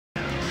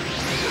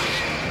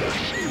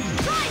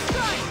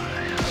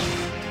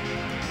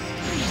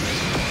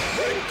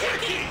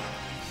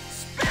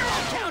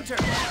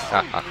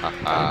Ha ha ha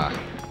ha.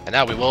 And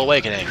now we will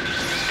awakening,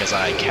 because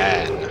I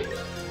can.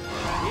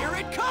 Here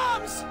it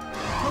comes!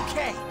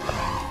 Okay.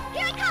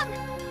 Here I come!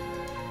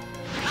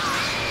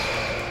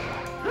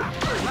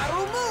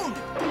 Lateral moon!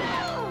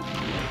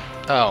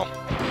 Oh,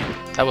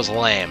 that was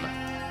lame.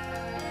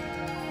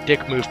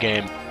 Dick move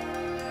game.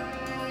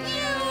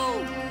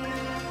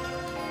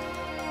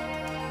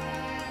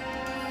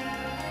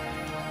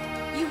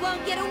 You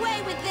won't get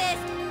away with this!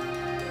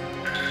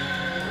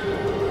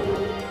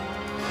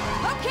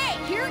 Okay,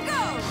 here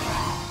goes!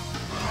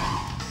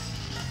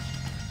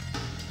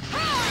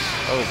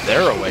 Oh,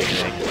 they're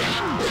awakening.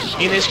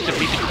 He needs to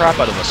beat the crap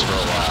out of us for a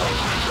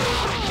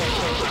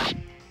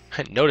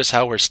while. Notice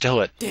how we're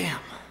still at... Damn.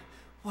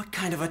 What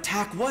kind of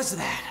attack was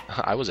that?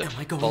 I was at Am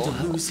I going full to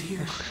health. lose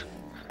here?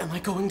 Am I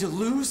going to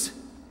lose?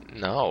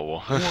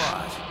 No.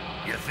 What?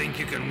 You think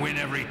you can win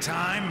every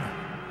time?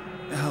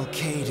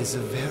 Alkaid is a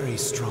very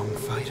strong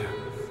fighter.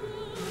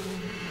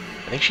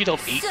 I think she dealt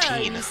So,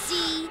 18. you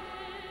see,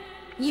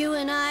 you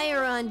and I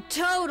are on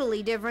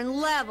totally different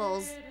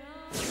levels.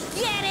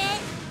 Get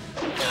it?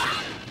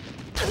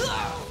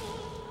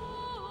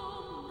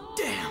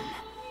 Damn!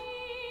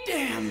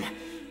 Damn!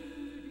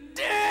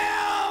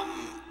 Damn!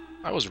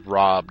 I was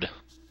robbed.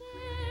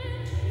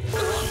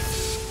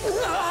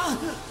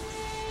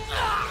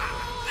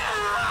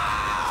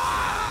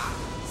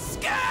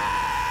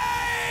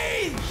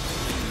 Sky!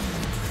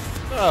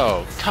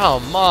 Oh,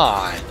 come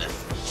on.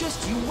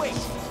 Just you wait.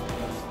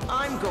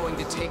 I'm going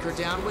to take her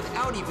down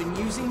without even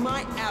using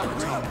my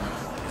avatar.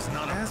 It's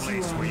not a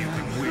place where you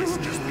can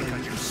win just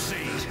because you see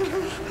it.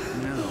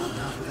 No,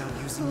 not without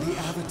using the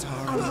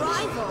avatar. A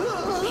rival?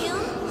 Him?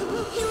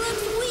 He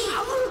looks weak.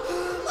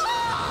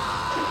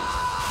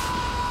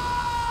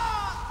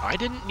 I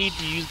didn't need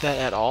to use that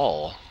at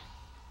all.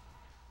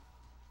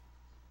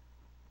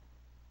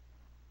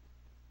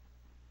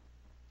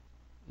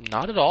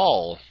 Not at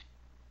all.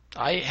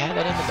 I had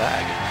that in the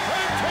bag.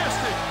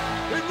 Fantastic!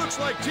 It looks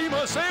like Team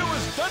Haseo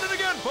has done it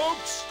again,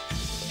 folks!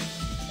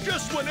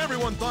 Just when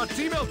everyone thought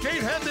Team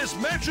Alkaid had this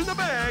match in the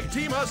bag,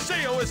 Team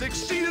Haseo has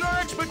exceeded our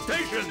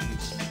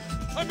expectations!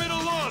 I'm at a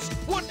loss!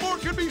 What more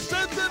can be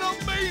said than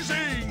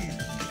amazing?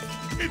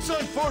 It's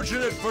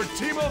unfortunate for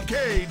Team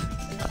Alkaid.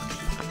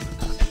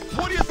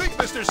 What do you think,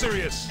 Mr.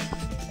 Sirius?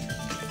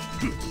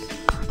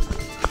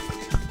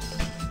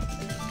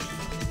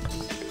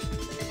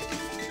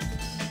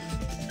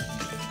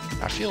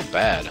 I feel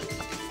bad.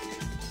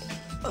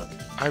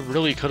 I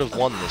really could have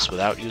won this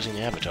without using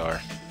the avatar.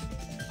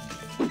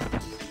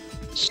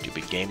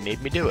 Stupid game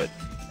made me do it.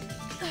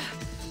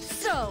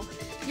 So,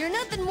 you're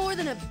nothing more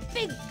than a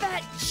big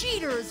fat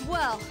cheater as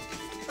well.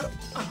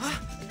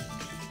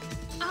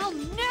 I'll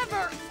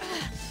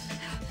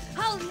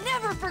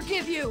never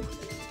forgive you.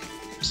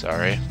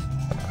 Sorry.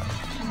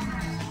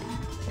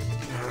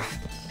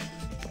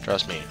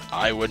 Trust me,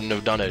 I wouldn't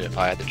have done it if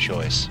I had the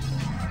choice.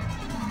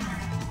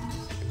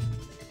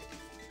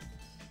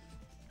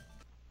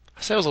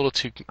 I said I was a little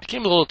too,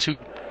 became a little too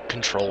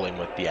controlling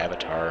with the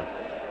avatar.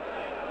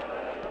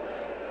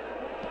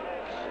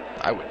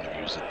 I wouldn't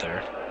have used it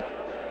there.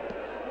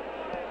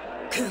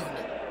 Coon.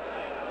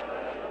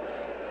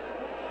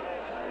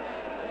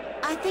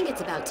 I think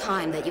it's about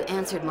time that you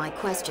answered my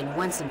question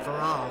once and for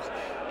all.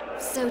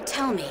 So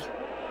tell me,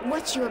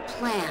 what's your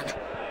plan?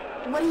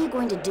 What are you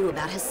going to do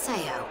about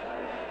Haseo?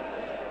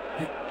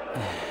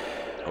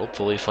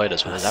 Hopefully fight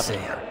us with his Haseo.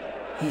 avatar.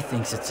 He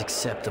thinks it's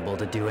acceptable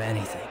to do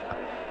anything,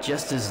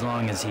 just as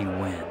long as he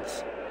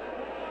wins.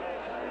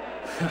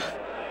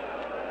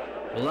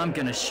 Well, I'm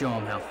gonna show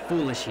him how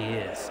foolish he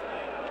is.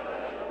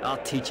 I'll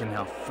teach him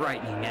how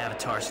frightening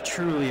avatars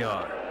truly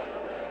are.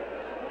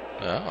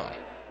 Oh.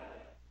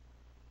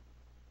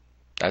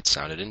 That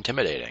sounded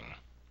intimidating.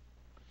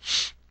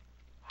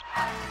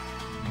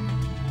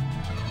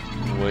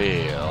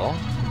 Well...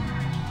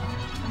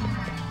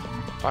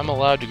 if I'm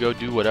allowed to go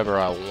do whatever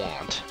I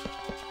want,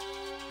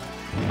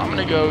 I'm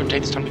gonna go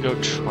take this time to go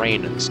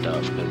train and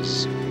stuff,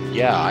 because,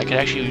 yeah, I could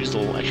actually use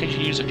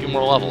use a few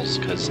more levels,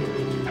 because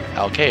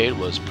Alkaid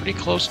was pretty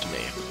close to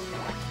me.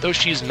 Though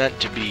she's meant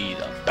to be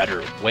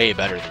way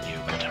better than you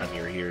by the time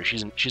you're here.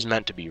 She's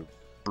meant to be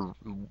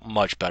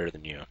much better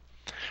than you,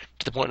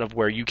 to the point of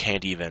where you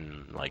can't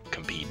even, like,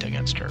 compete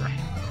against her.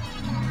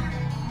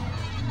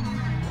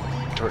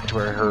 To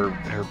where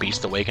her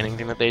Beast Awakening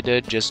thing that they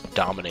did just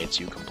dominates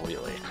you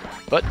completely.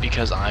 But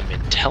because I'm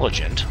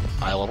intelligent,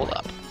 I leveled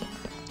up.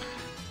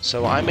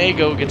 So I may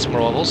go get some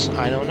more levels,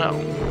 I don't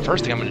know.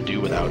 First thing I'm going to do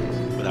without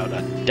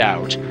a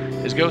doubt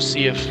is go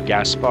see if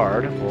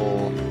Gaspard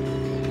will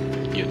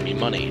give me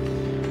money.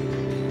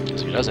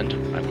 If he doesn't,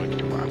 I'm going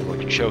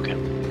to choke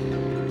him.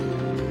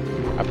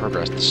 I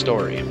progressed the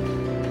story.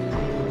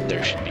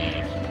 There should be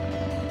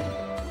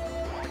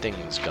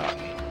things gotten.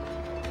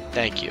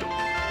 Thank you.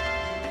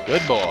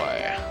 Good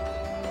boy.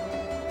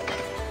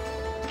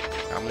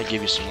 I'm gonna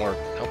give you some more.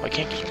 Oh, I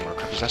can't give you more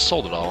because I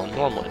sold it all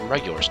in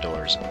regular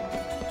stores.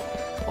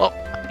 Well,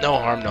 no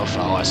harm, no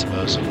foul, I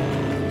suppose.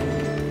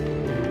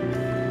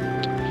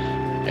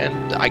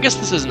 And I guess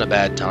this isn't a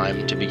bad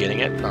time to be getting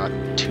it. Not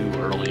too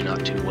early,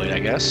 not too late, I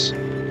guess.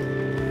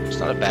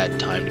 not a bad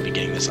time to be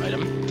getting this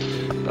item.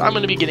 But I'm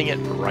going to be getting it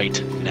right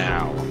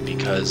now,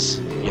 because,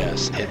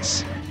 yes,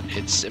 it's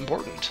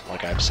important,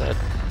 like I've said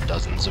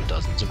dozens of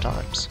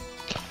times.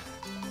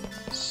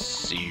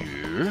 See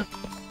you.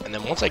 And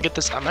then once I get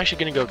this, I'm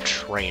actually going to go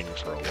train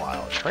for a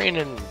while. Train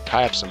and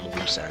tie up some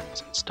loose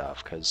ends and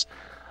stuff, because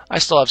I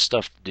still have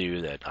stuff to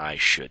do that I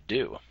should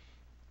do.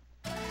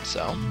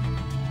 So,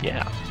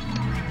 yeah.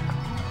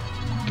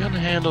 Gonna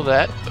handle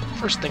that, but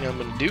first thing I'm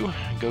gonna do,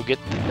 go get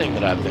the thing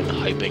that I've been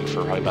hyping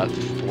for probably about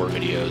 4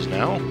 videos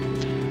now.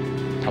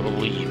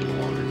 Probably even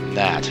longer than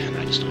that, and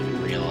I just don't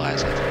even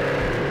realize it.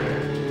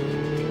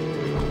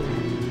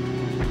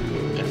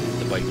 And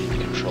the bike needs to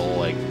control,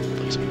 like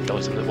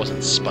something that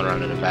wasn't spun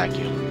around in a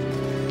vacuum.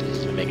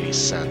 Doesn't make any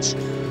sense.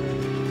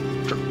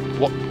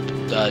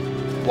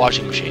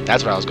 Washing machine,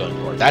 that's what I was going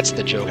for. That's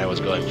the joke I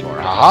was going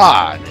for.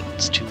 Haha! And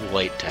it's too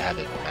late to have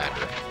it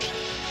matter.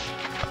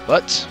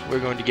 But we're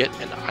going to get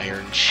an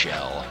iron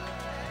shell.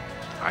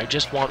 I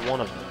just want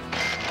one of them.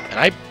 And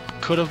I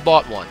could have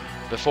bought one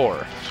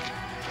before.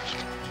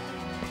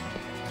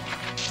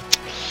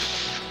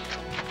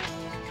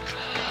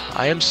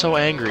 I am so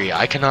angry.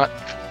 I cannot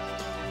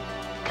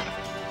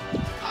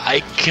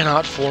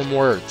form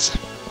words.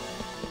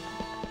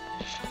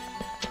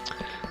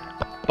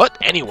 But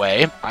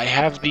anyway, I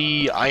have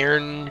the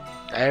iron.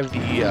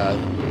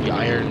 The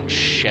iron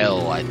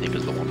shell, I think,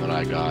 is the one that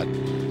I got.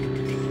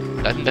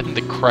 I think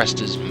the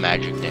crest is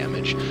magic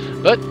damage.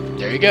 But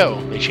there you go.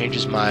 It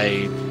changes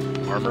my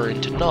armor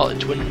into a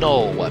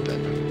null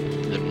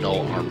weapon. The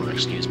null armor,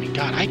 excuse me.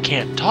 God, I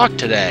can't talk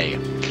today.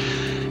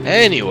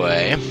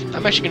 Anyway,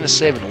 I'm actually going to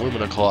save an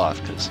alumina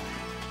cloth, because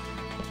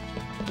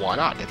why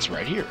not? It's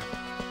right here.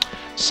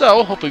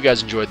 So, hopefully you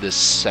guys enjoyed this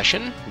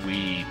session.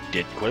 We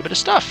did quite a bit of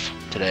stuff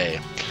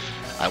today.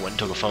 I went and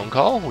took a phone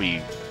call.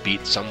 We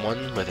beat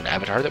someone with an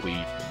avatar that we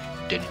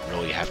didn't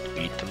really have to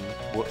beat them.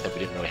 That we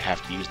didn't really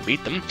have to use to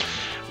beat them.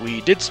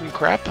 We did some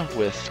crap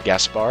with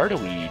Gaspard.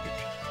 We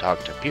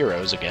talked to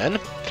Pyros again,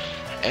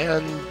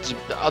 and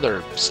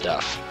other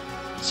stuff.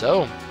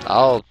 So,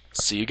 I'll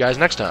see you guys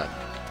next time.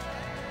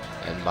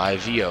 And my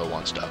VO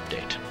wants to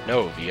update.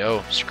 No,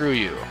 VO, screw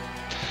you.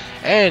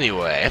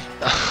 Anyway,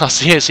 I'll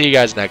see you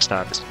guys next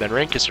time. This has been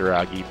Ren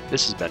Kisaragi.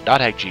 This has been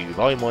 .hack-G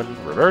Volume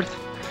 1 Rebirth.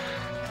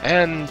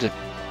 And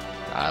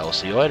I will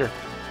see you later.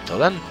 Until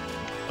then,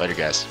 later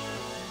guys.